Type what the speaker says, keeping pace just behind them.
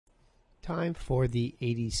Time for the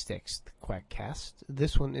 86th Quackcast.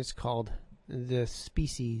 This one is called The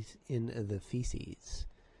Species in the Feces.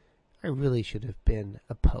 I really should have been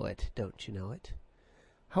a poet, don't you know it?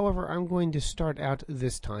 However, I'm going to start out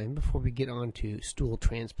this time, before we get on to stool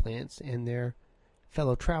transplants and their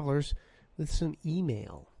fellow travelers, with some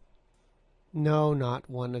email. No,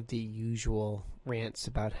 not one of the usual rants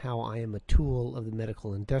about how I am a tool of the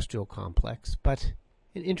medical industrial complex, but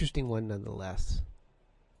an interesting one nonetheless.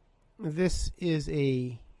 This is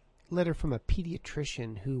a letter from a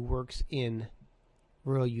pediatrician who works in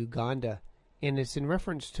rural Uganda, and it's in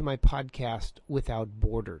reference to my podcast, Without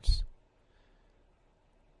Borders.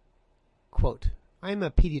 Quote, I am a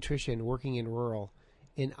pediatrician working in rural,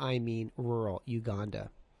 and I mean rural Uganda.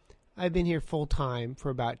 I've been here full time for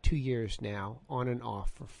about 2 years now, on and off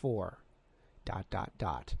for 4. ...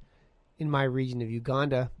 In my region of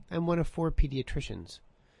Uganda, I'm one of 4 pediatricians.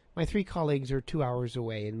 My 3 colleagues are 2 hours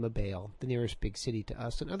away in Mobile, the nearest big city to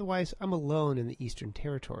us, and otherwise I'm alone in the Eastern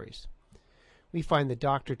Territories. We find the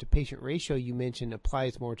doctor-to-patient ratio you mentioned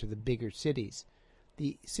applies more to the bigger cities.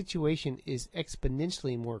 The situation is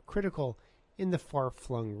exponentially more critical in the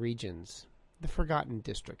far-flung regions, the forgotten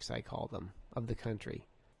districts, I call them, of the country.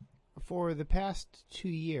 For the past 2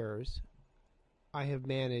 years, I have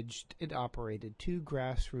managed and operated 2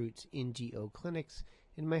 grassroots NGO clinics,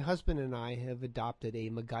 and my husband and I have adopted a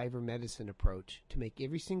MacGyver medicine approach to make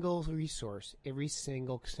every single resource, every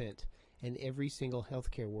single cent, and every single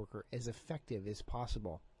healthcare worker as effective as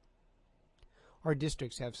possible. Our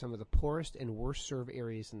districts have some of the poorest and worst served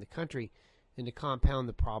areas in the country, and to compound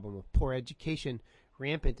the problem of poor education,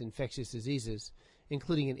 rampant infectious diseases,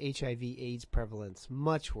 including an HIV/AIDS prevalence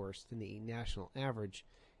much worse than the national average,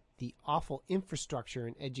 the awful infrastructure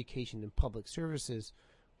in education and public services,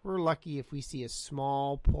 we're lucky if we see a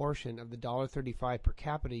small portion of the $1.35 per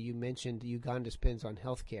capita you mentioned Uganda spends on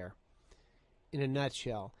health care. In a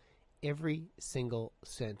nutshell, every single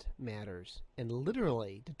cent matters and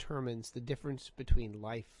literally determines the difference between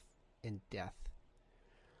life and death.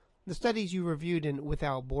 The studies you reviewed in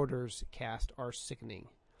Without Borders cast are sickening.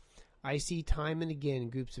 I see time and again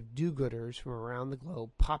groups of do-gooders from around the globe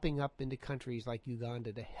popping up into countries like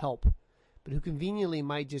Uganda to help, but who conveniently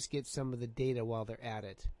might just get some of the data while they're at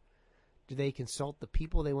it. Do they consult the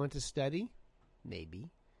people they want to study? Maybe.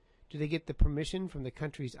 Do they get the permission from the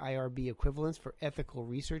country's IRB equivalents for ethical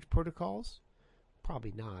research protocols?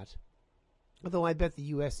 Probably not. Although I bet the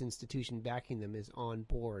U.S. institution backing them is on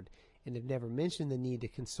board and have never mentioned the need to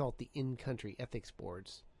consult the in-country ethics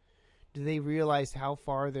boards. Do they realize how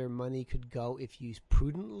far their money could go if used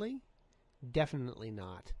prudently? Definitely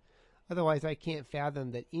not. Otherwise, I can't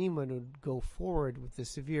fathom that anyone would go forward with the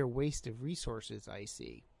severe waste of resources I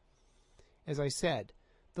see. As I said,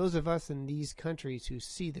 those of us in these countries who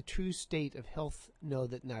see the true state of health know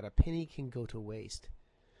that not a penny can go to waste.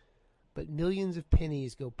 But millions of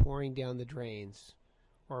pennies go pouring down the drains,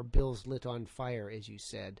 or bills lit on fire, as you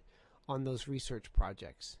said, on those research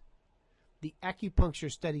projects. The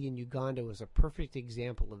acupuncture study in Uganda was a perfect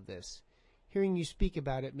example of this. Hearing you speak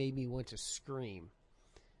about it made me want to scream.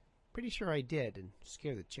 Pretty sure I did, and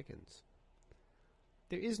scare the chickens.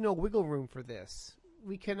 There is no wiggle room for this.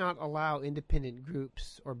 We cannot allow independent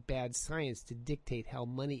groups or bad science to dictate how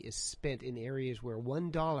money is spent in areas where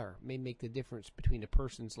 $1 may make the difference between a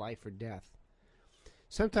person's life or death.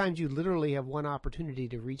 Sometimes you literally have one opportunity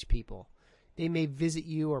to reach people. They may visit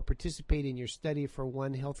you or participate in your study for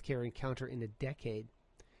one healthcare encounter in a decade.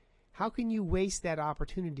 How can you waste that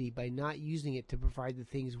opportunity by not using it to provide the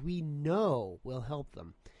things we know will help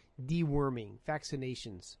them? Deworming,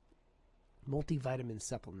 vaccinations, multivitamin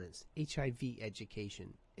supplements, HIV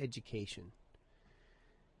education.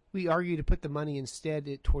 We argue to put the money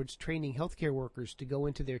instead towards training healthcare workers to go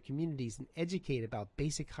into their communities and educate about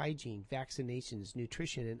basic hygiene, vaccinations,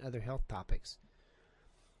 nutrition, and other health topics.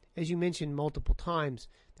 As you mentioned multiple times,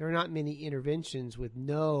 there are not many interventions with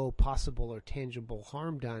no possible or tangible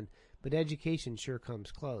harm done, but education sure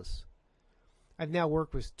comes close. I've now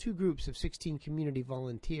worked with 2 groups of 16 community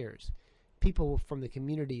volunteers, people from the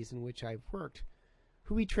communities in which I've worked,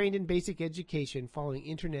 who we trained in basic education following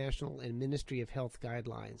international and Ministry of Health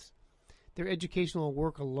guidelines. Their educational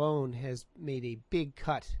work alone has made a big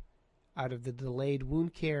cut out of the delayed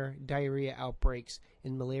wound care, diarrhea outbreaks,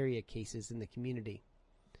 and malaria cases in the community.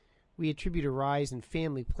 We attribute a rise in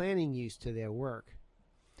family planning use to their work.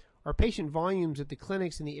 Our patient volumes at the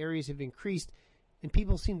clinics in the areas have increased, and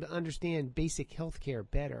people seem to understand basic health care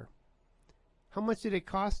better. How much did it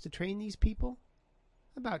cost to train these people?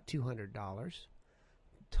 About $200.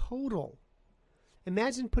 Total.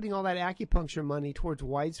 Imagine putting all that acupuncture money towards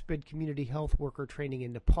widespread community health worker training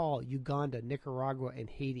in Nepal, Uganda, Nicaragua, and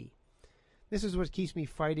Haiti. This is what keeps me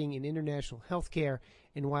fighting in international healthcare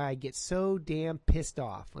and why I get so damn pissed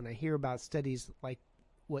off when I hear about studies like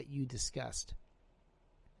what you discussed.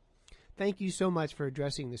 Thank you so much for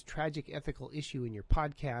addressing this tragic ethical issue in your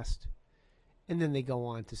podcast. And then they go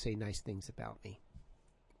on to say nice things about me.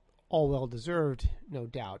 All well deserved, no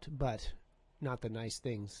doubt, but not the nice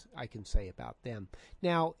things I can say about them.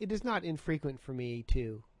 Now, it is not infrequent for me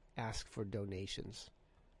to ask for donations.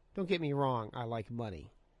 Don't get me wrong, I like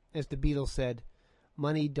money. As the Beatles said,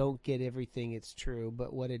 money don't get everything, it's true,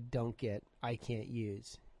 but what it don't get, I can't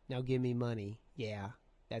use. Now give me money. Yeah,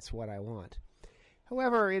 that's what I want.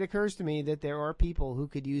 However, it occurs to me that there are people who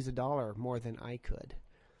could use $1 more than I could.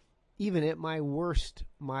 Even at my worst,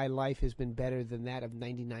 my life has been better than that of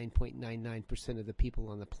 99.99% of the people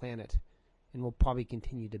on the planet, and will probably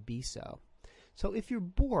continue to be so. So if you're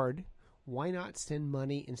bored, why not send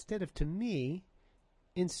money instead of to me?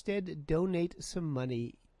 Instead, donate some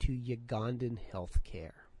money to Ugandan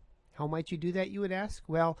healthcare. How might you do that, you would ask?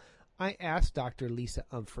 Well, I asked Dr. Lisa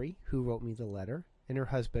Humphrey, who wrote me the letter, and her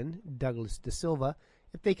husband, Douglas De Silva,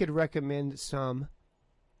 if they could recommend some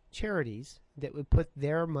charities that would put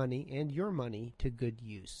their money and your money to good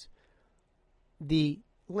use. The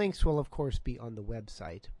links will, of course, be on the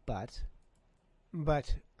website, but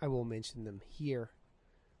I will mention them here.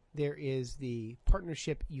 There is the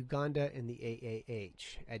Partnership Uganda and the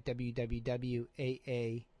AAH at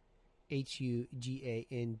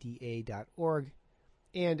www.aahuganda.org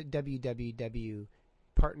and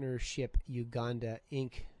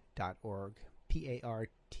www.partnershipuganda.inc.org.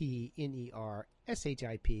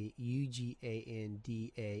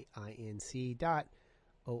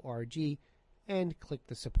 partnershipugandinc.org, and click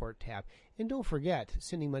the support tab. And don't forget,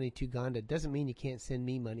 sending money to Uganda doesn't mean you can't send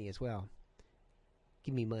me money as well.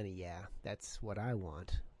 Give me money, yeah, that's what I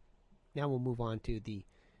want. Now we'll move on to the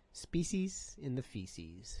Species in the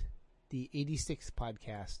Feces, the 86th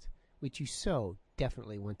podcast, which you so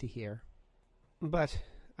definitely want to hear. But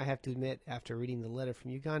I have to admit, after reading the letter from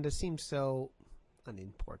Uganda, seems so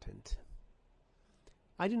unimportant.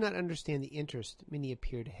 I do not understand the interest many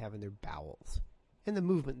appear to have in their bowels, and the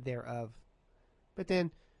movement thereof. But then,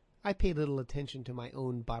 I pay little attention to my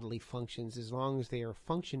own bodily functions as long as they are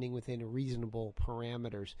functioning within reasonable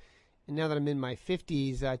parameters. And now that I'm in my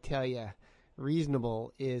 50s, I tell you,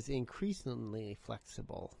 reasonable is increasingly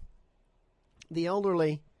flexible. The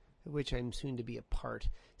elderly, of which I'm soon to be a part,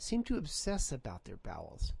 seem to obsess about their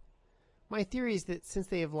bowels. My theory is that since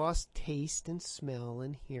they have lost taste and smell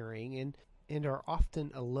and hearing and are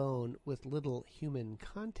often alone with little human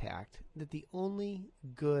contact, that the only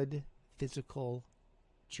good physical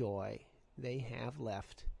joy they have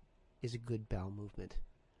left is a good bowel movement.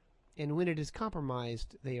 And when it is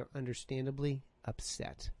compromised, they are understandably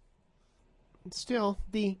upset. Still,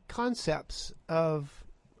 the concepts of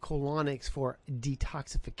colonics for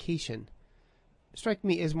detoxification strike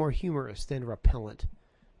me as more humorous than repellent,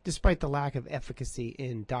 despite the lack of efficacy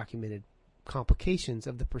in documented complications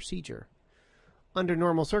of the procedure. Under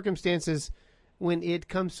normal circumstances, when it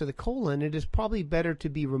comes to the colon, it is probably better to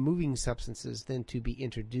be removing substances than to be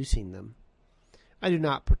introducing them. I do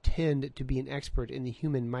not pretend to be an expert in the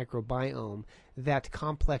human microbiome, that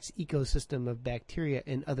complex ecosystem of bacteria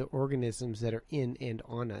and other organisms that are in and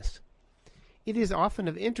on us. It is often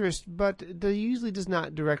of interest, but usually does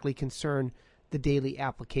not directly concern the daily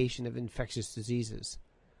application of infectious diseases.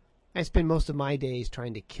 I spend most of my days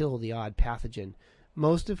trying to kill the odd pathogen,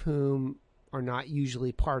 most of whom are not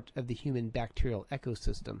usually part of the human bacterial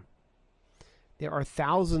ecosystem. There are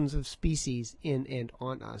thousands of species in and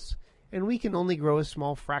on us, and we can only grow a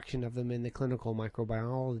small fraction of them in the clinical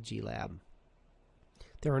microbiology lab.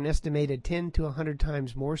 There are an estimated 10 to 100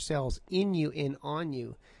 times more cells in you and on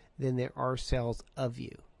you than there are cells of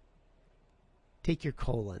you. Take your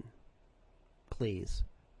colon, please.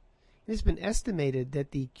 It has been estimated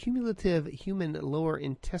that the cumulative human lower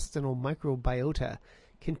intestinal microbiota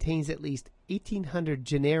contains at least 1,800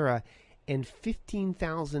 genera and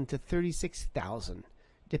 15,000 to 36,000,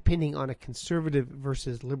 depending on a conservative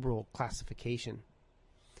versus liberal classification.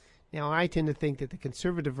 Now, I tend to think that the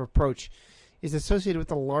conservative approach is associated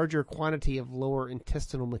with a larger quantity of lower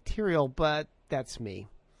intestinal material, but that's me.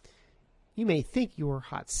 You may think you are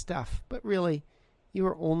hot stuff, but really, you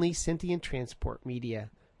are only sentient transport media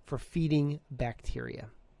for feeding bacteria.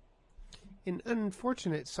 An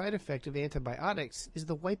unfortunate side effect of antibiotics is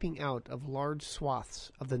the wiping out of large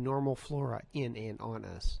swaths of the normal flora in and on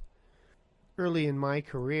us. Early in my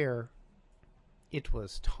career, it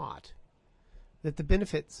was taught that the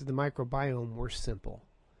benefits of the microbiome were simple: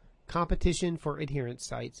 competition for adherent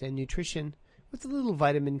sites and nutrition with a little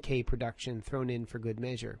vitamin K production thrown in for good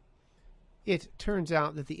measure. It turns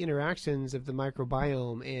out that the interactions of the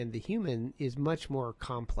microbiome and the human is much more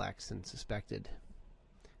complex than suspected.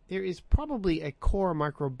 There is probably a core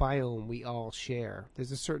microbiome we all share.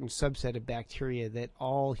 There's a certain subset of bacteria that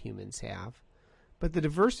all humans have, but the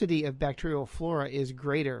diversity of bacterial flora is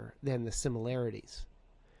greater than the similarities.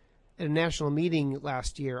 At a national meeting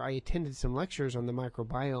last year, I attended some lectures on the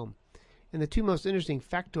microbiome, and the two most interesting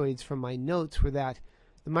factoids from my notes were that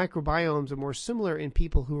the microbiomes are more similar in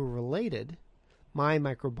people who are related. My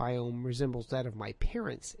microbiome resembles that of my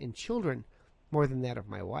parents and children more than that of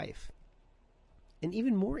my wife. And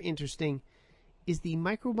even more interesting is the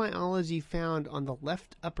microbiology found on the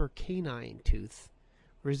left upper canine tooth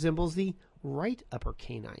resembles the right upper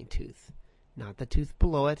canine tooth, not the tooth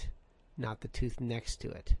below it, not the tooth next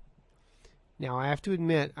to it. Now, I have to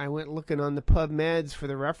admit, I went looking on the PubMeds for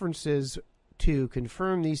the references to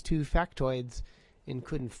confirm these two factoids and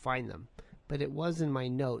couldn't find them. But it was in my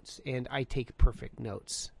notes, and I take perfect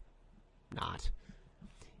notes. Not.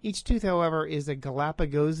 Each tooth, however, is a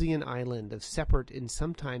Galapagosian island of separate and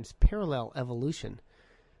sometimes parallel evolution.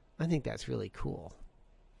 I think that's really cool.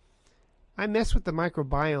 I mess with the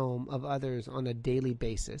microbiome of others on a daily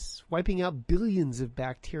basis, wiping out billions of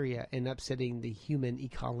bacteria and upsetting the human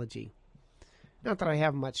ecology. Not that I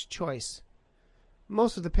have much choice.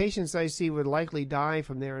 Most of the patients I see would likely die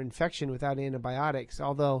from their infection without antibiotics,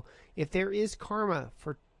 although if there is karma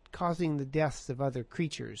for causing the deaths of other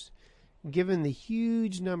creatures, given the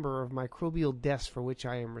huge number of microbial deaths for which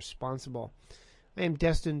I am responsible, I am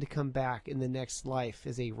destined to come back in the next life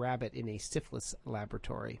as a rabbit in a syphilis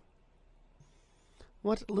laboratory.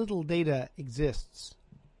 What little data exists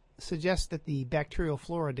suggests that the bacterial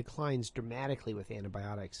flora declines dramatically with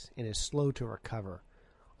antibiotics and is slow to recover,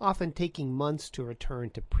 often taking months to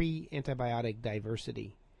return to pre-antibiotic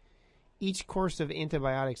diversity. Each course of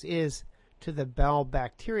antibiotics is, to the bowel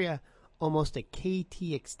bacteria, almost a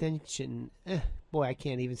KT extinction. I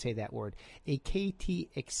can't even say that word. A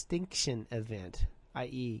KT extinction event,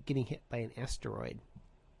 i.e. getting hit by an asteroid.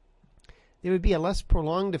 There would be a less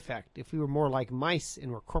prolonged effect if we were more like mice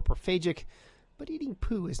and were corporophagic, but eating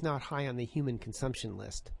poo is not high on the human consumption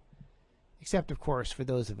list. Except, of course, for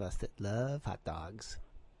those of us that love hot dogs.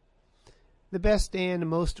 The best and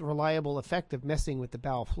most reliable effect of messing with the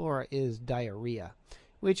bowel flora is diarrhea,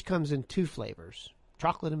 which comes in two flavors,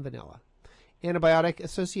 chocolate and vanilla,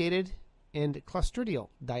 antibiotic-associated and clostridial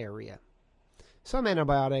diarrhea. Some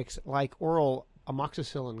antibiotics, like oral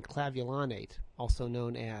amoxicillin clavulanate, also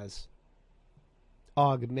known as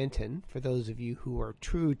Augmentin, for those of you who are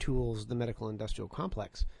true tools of the medical industrial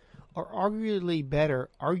complex, are arguably better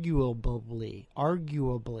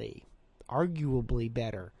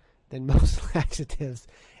than most laxatives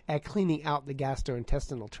at cleaning out the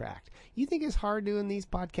gastrointestinal tract. You think it's hard doing these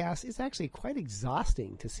podcasts? It's actually quite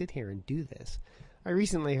exhausting to sit here and do this. I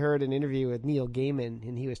recently heard an interview with Neil Gaiman,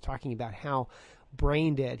 and he was talking about how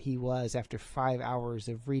brain dead he was after 5 hours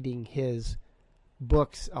of reading his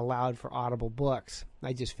books aloud for Audible Books.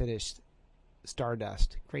 I just finished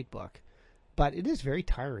Stardust. Great book. But it is very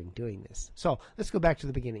tiring doing this. So let's go back to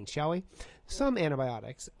the beginning, shall we? Some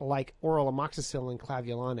antibiotics, like oral amoxicillin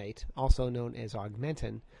clavulanate, also known as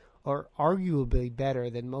Augmentin, are arguably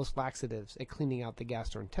better than most laxatives at cleaning out the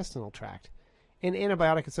gastrointestinal tract. And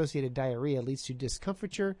antibiotic-associated diarrhea leads to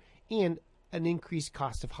discomfiture and an increased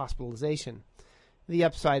cost of hospitalization. The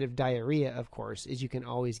upside of diarrhea, of course, is you can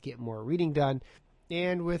always get more reading done.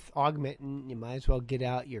 And with Augmentin, you might as well get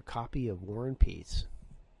out your copy of War and Peace.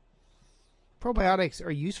 Probiotics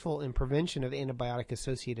are useful in prevention of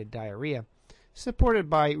antibiotic-associated diarrhea, supported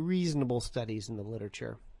by reasonable studies in the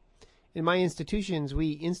literature. In my institutions,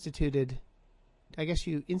 we instituted... I guess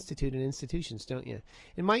you institute in institutions, don't you?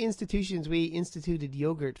 In my institutions, we instituted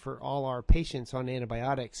yogurt for all our patients on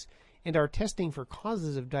antibiotics, and our testing for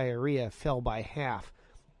causes of diarrhea fell by half,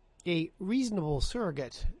 a reasonable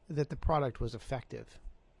surrogate that the product was effective.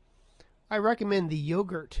 I recommend the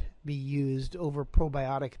yogurt be used over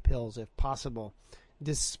probiotic pills if possible,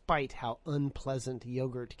 despite how unpleasant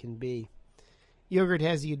yogurt can be. Yogurt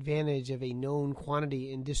has the advantage of a known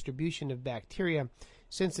quantity and distribution of bacteria,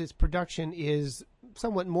 since its production is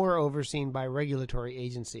somewhat more overseen by a regulatory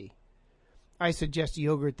agency. I suggest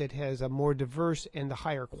yogurt that has a more diverse and the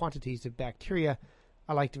higher quantities of bacteria.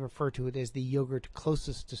 I like to refer to it as the yogurt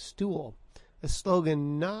closest to stool, a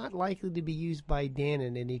slogan not likely to be used by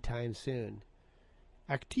Dannon anytime soon.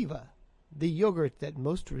 Activa, the yogurt that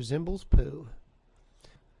most resembles poo.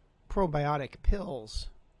 Probiotic pills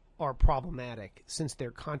are problematic since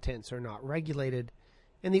their contents are not regulated,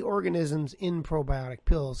 and the organisms in probiotic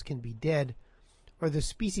pills can be dead, or the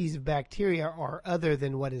species of bacteria are other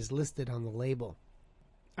than what is listed on the label.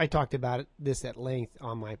 I talked about this at length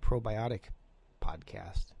on my probiotic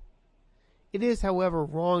podcast. It is, however,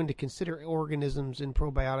 wrong to consider organisms in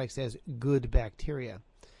probiotics as good bacteria.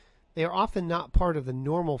 They are often not part of the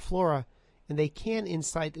normal flora, and they can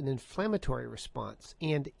incite an inflammatory response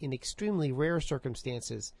and, in extremely rare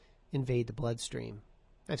circumstances, invade the bloodstream.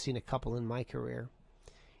 I've seen a couple in my career.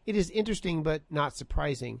 It is interesting but not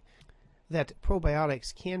surprising that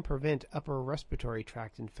probiotics can prevent upper respiratory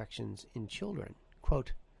tract infections in children.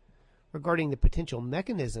 Quote, regarding the potential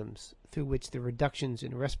mechanisms through which the reductions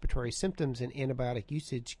in respiratory symptoms and antibiotic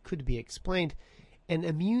usage could be explained, an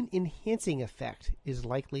immune-enhancing effect is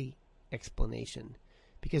likely explanation,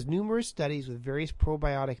 because numerous studies with various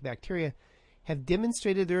probiotic bacteria have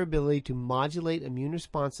demonstrated their ability to modulate immune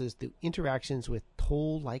responses through interactions with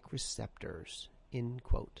toll-like receptors. End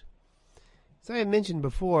quote. As I have mentioned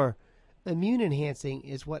before, immune-enhancing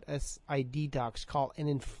is what us ID docs call an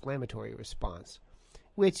inflammatory response,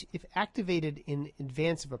 which, if activated in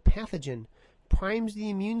advance of a pathogen, primes the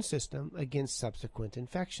immune system against subsequent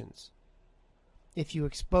infections. If you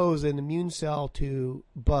expose an immune cell to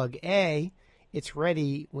bug A, it's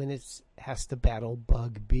ready when it has to battle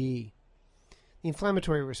bug B. The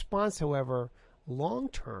inflammatory response, however,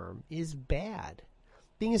 long-term is bad,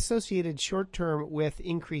 being associated short-term with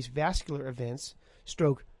increased vascular events,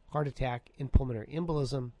 stroke, heart attack, and pulmonary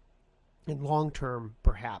embolism, and long-term,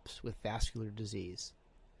 perhaps, with vascular disease.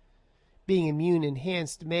 Being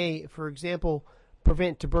immune-enhanced may, for example,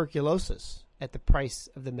 prevent tuberculosis at the price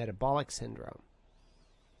of the metabolic syndrome.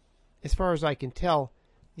 As far as I can tell,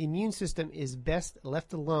 the immune system is best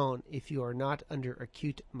left alone if you are not under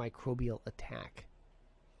acute microbial attack.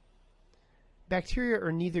 Bacteria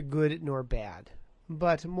are neither good nor bad,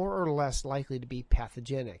 but more or less likely to be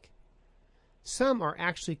pathogenic. Some are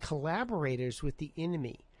actually collaborators with the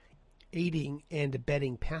enemy, aiding and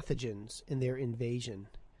abetting pathogens in their invasion.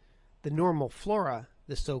 The normal flora,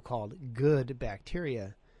 the so-called good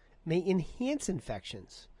bacteria, may enhance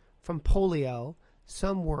infections from polio,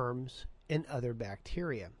 some worms, and other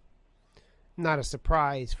bacteria. Not a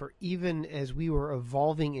surprise, for even as we were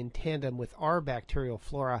evolving in tandem with our bacterial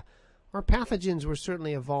flora, our pathogens were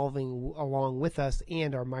certainly evolving along with us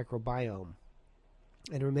and our microbiome.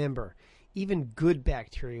 And remember, even good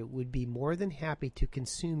bacteria would be more than happy to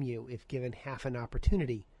consume you if given half an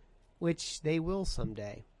opportunity, which they will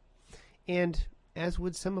someday. And as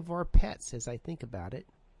would some of our pets, as I think about it.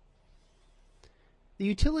 The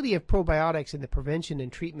utility of probiotics in the prevention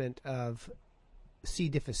and treatment of C.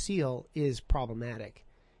 difficile is problematic,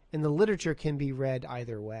 and the literature can be read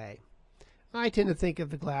either way. I tend to think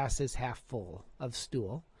of the glass as half full of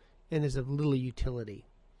stool and as of little utility.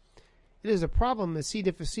 It is a problem as C.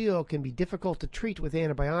 difficile can be difficult to treat with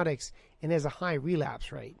antibiotics and has a high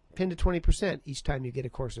relapse rate, 10 to 20% each time you get a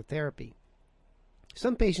course of therapy.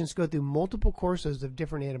 Some patients go through multiple courses of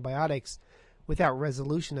different antibiotics without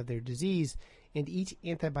resolution of their disease, and each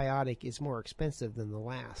antibiotic is more expensive than the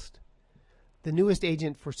last. The newest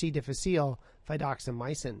agent for C. difficile,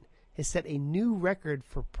 fidaxomicin, has set a new record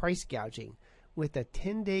for price gouging, with a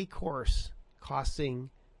 10-day course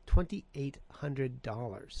costing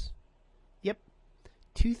 $2,800. Yep,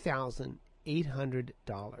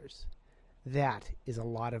 $2,800. That is a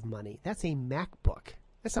lot of money. That's a MacBook.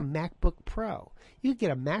 That's a MacBook Pro. You could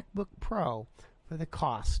get a MacBook Pro for the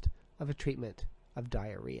cost of a treatment of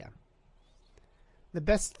diarrhea. The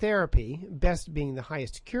best therapy, best being the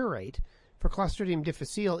highest cure rate, for Clostridium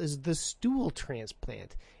difficile is the stool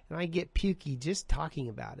transplant, and I get pukey just talking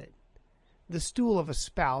about it. The stool of a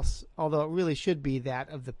spouse, although it really should be that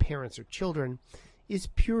of the parents or children, is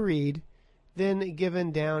pureed, then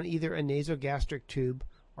given down either a nasogastric tube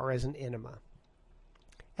or as an enema.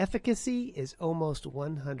 Efficacy is almost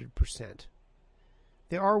 100%.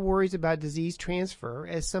 There are worries about disease transfer,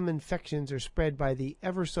 as some infections are spread by the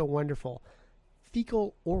ever so wonderful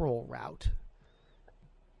fecal-oral route.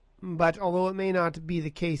 But although it may not be the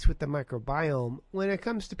case with the microbiome, when it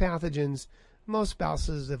comes to pathogens, most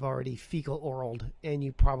spouses have already fecal-oraled, and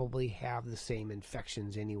you probably have the same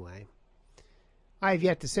infections anyway. I have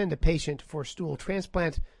yet to send a patient for stool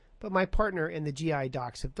transplant, but my partner and the GI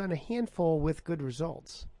docs have done a handful with good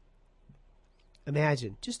results.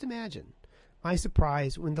 Imagine, just imagine, my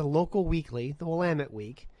surprise when the local weekly, the Willamette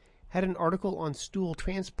Week, had an article on stool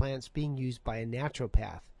transplants being used by a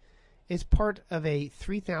naturopath as part of a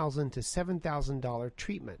 $3,000 to $7,000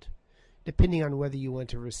 treatment, depending on whether you want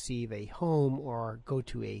to receive a home or go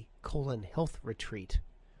to a colon health retreat.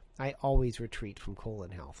 I always retreat from colon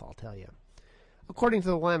health, I'll tell you. According to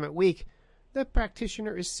the Willamette Week, the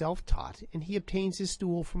practitioner is self-taught, and he obtains his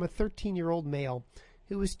stool from a 13-year-old male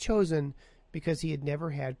who was chosen because he had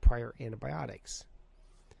never had prior antibiotics.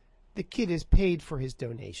 The kid is paid for his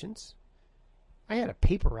donations. I had a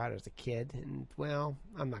paper route as a kid, and, well,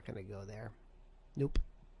 I'm not going to go there. Nope.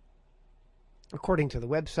 According to the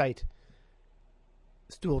website,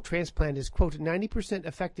 stool transplant is, quote, 90%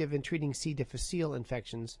 effective in treating C. difficile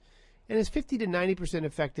infections and is 50 to 90%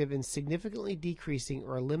 effective in significantly decreasing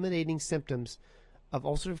or eliminating symptoms of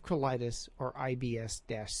ulcerative colitis or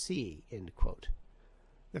IBS-C, end quote.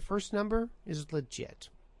 The first number is legit.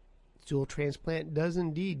 Stool transplant does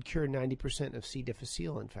indeed cure 90% of C.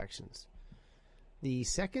 difficile infections. The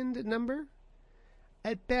second number?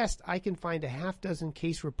 At best, I can find a half-dozen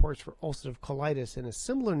case reports for ulcerative colitis and a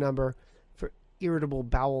similar number for irritable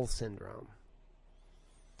bowel syndrome.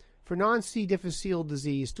 For non-C. difficile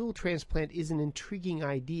disease, stool transplant is an intriguing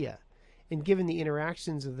idea, and given the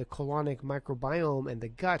interactions of the colonic microbiome and the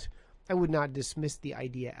gut, I would not dismiss the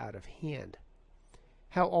idea out of hand.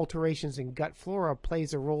 How alterations in gut flora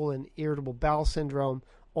plays a role in irritable bowel syndrome,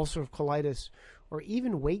 ulcerative colitis, or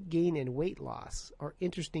even weight gain and weight loss are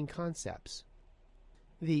interesting concepts.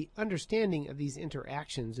 The understanding of these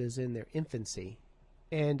interactions is in their infancy,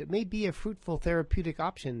 and may be a fruitful therapeutic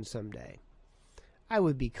option someday. I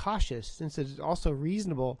would be cautious, since it is also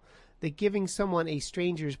reasonable that giving someone a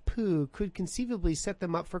stranger's poo could conceivably set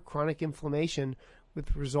them up for chronic inflammation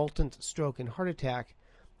with resultant stroke and heart attack,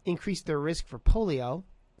 increase their risk for polio,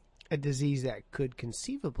 a disease that could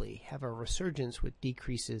conceivably have a resurgence with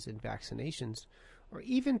decreases in vaccinations, or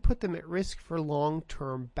even put them at risk for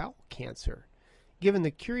long-term bowel cancer, given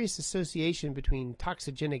the curious association between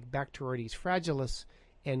toxigenic Bacteroides fragilis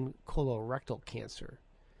and colorectal cancer.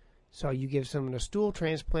 So you give someone a stool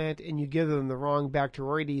transplant and you give them the wrong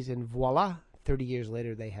Bacteroides, and voila, 30 years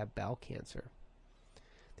later they have bowel cancer.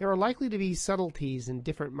 There are likely to be subtleties in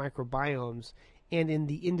different microbiomes and in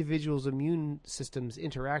the individual's immune system's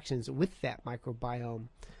interactions with that microbiome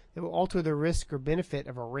that will alter the risk or benefit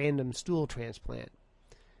of a random stool transplant.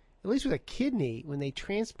 At least with a kidney, when they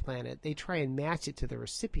transplant it, they try and match it to the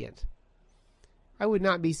recipient. I would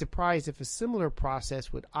not be surprised if a similar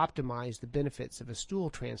process would optimize the benefits of a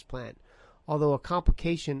stool transplant, although a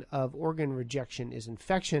complication of organ rejection is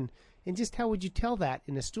infection, and just how would you tell that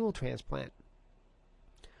in a stool transplant?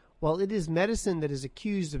 While it is medicine that is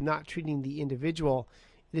accused of not treating the individual,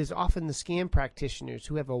 it is often the scam practitioners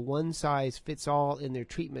who have a one-size-fits-all in their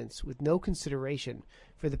treatments with no consideration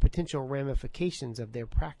for the potential ramifications of their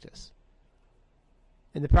practice.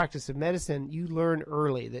 In the practice of medicine, you learn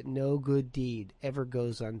early that no good deed ever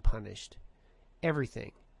goes unpunished.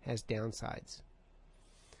 Everything has downsides.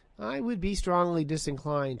 I would be strongly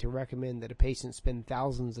disinclined to recommend that a patient spend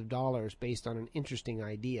thousands of dollars based on an interesting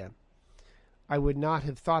idea. I would not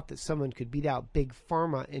have thought that someone could beat out Big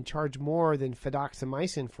Pharma and charge more than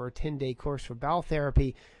fidaxomicin for a 10-day course for bowel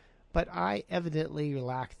therapy, but I evidently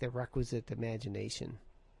lack the requisite imagination.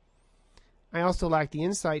 I also lack the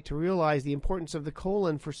insight to realize the importance of the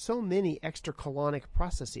colon for so many extracolonic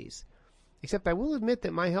processes, except I will admit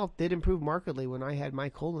that my health did improve markedly when I had my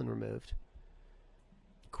colon removed.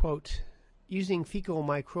 Quote, using fecal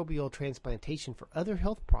microbial transplantation for other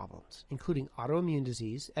health problems, including autoimmune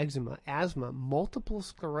disease, eczema, asthma, multiple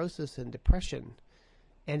sclerosis, and depression,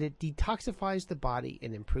 and it detoxifies the body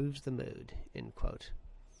and improves the mood, end quote.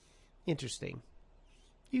 Interesting.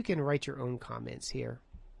 You can write your own comments here.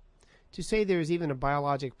 To say there is even a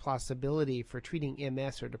biologic possibility for treating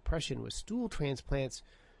MS or depression with stool transplants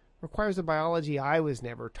requires a biology I was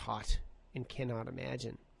never taught and cannot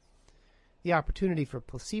imagine. The opportunity for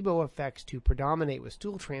placebo effects to predominate with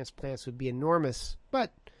stool transplants would be enormous,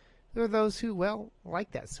 but there are those who, well,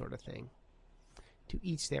 like that sort of thing. To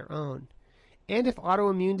each their own. And if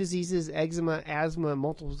autoimmune diseases, eczema, asthma,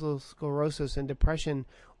 multiple sclerosis, and depression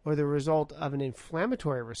are the result of an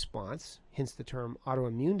inflammatory response, hence the term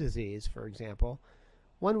autoimmune disease, for example,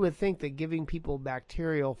 one would think that giving people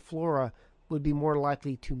bacterial flora would be more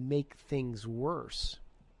likely to make things worse.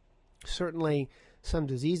 Certainly, some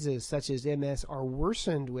diseases, such as MS, are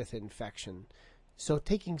worsened with infection. So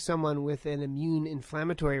taking someone with an immune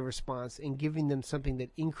inflammatory response and giving them something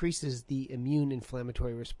that increases the immune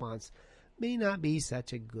inflammatory response may not be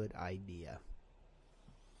such a good idea.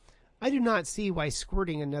 I do not see why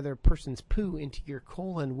squirting another person's poo into your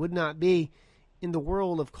colon would not be, in the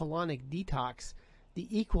world of colonic detox, the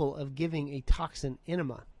equal of giving a toxin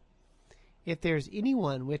enema. If there's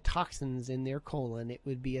anyone with toxins in their colon, it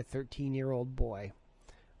would be a 13-year-old boy.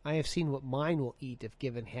 I have seen what mine will eat if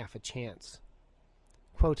given half a chance.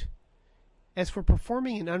 Quote, as for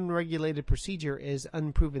performing an unregulated procedure as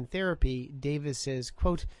unproven therapy, Davis says,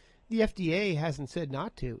 quote, the FDA hasn't said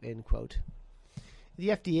not to, end quote. The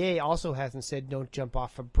FDA also hasn't said don't jump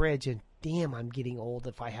off a bridge, and damn, I'm getting old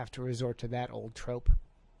if I have to resort to that old trope.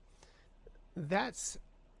 That's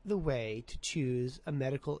the way to choose a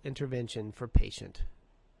medical intervention for patient.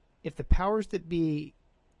 If the powers that be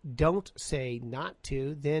don't say not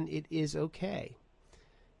to, then it is okay.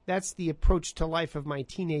 That's the approach to life of my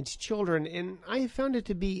teenage children, and I have found it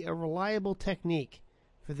to be a reliable technique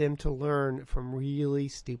for them to learn from really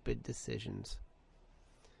stupid decisions.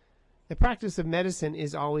 The practice of medicine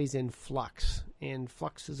is always in flux, and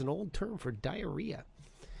flux is an old term for diarrhea.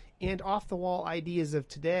 And off-the-wall ideas of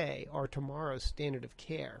today are tomorrow's standard of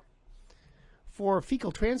care. For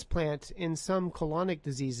fecal transplant in some colonic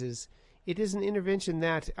diseases, it is an intervention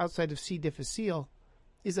that, outside of C. difficile,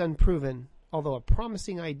 is unproven, although a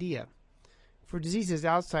promising idea. For diseases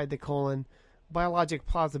outside the colon, biologic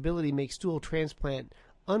plausibility makes stool transplant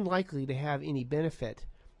unlikely to have any benefit,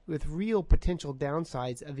 with real potential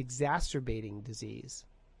downsides of exacerbating disease.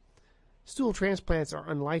 Stool transplants are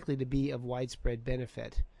unlikely to be of widespread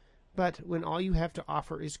benefit, but when all you have to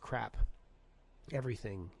offer is crap,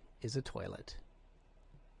 everything is a toilet.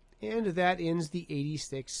 And that ends the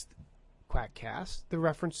 86th Quackcast. The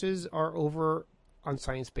references are over on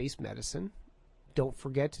Science-Based Medicine. Don't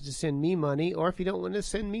forget to send me money, or if you don't want to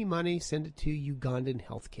send me money, send it to Ugandan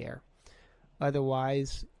Healthcare.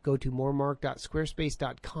 Otherwise, go to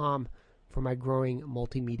moremark.squarespace.com for my growing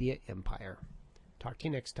multimedia empire. Talk to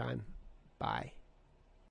you next time. Bye.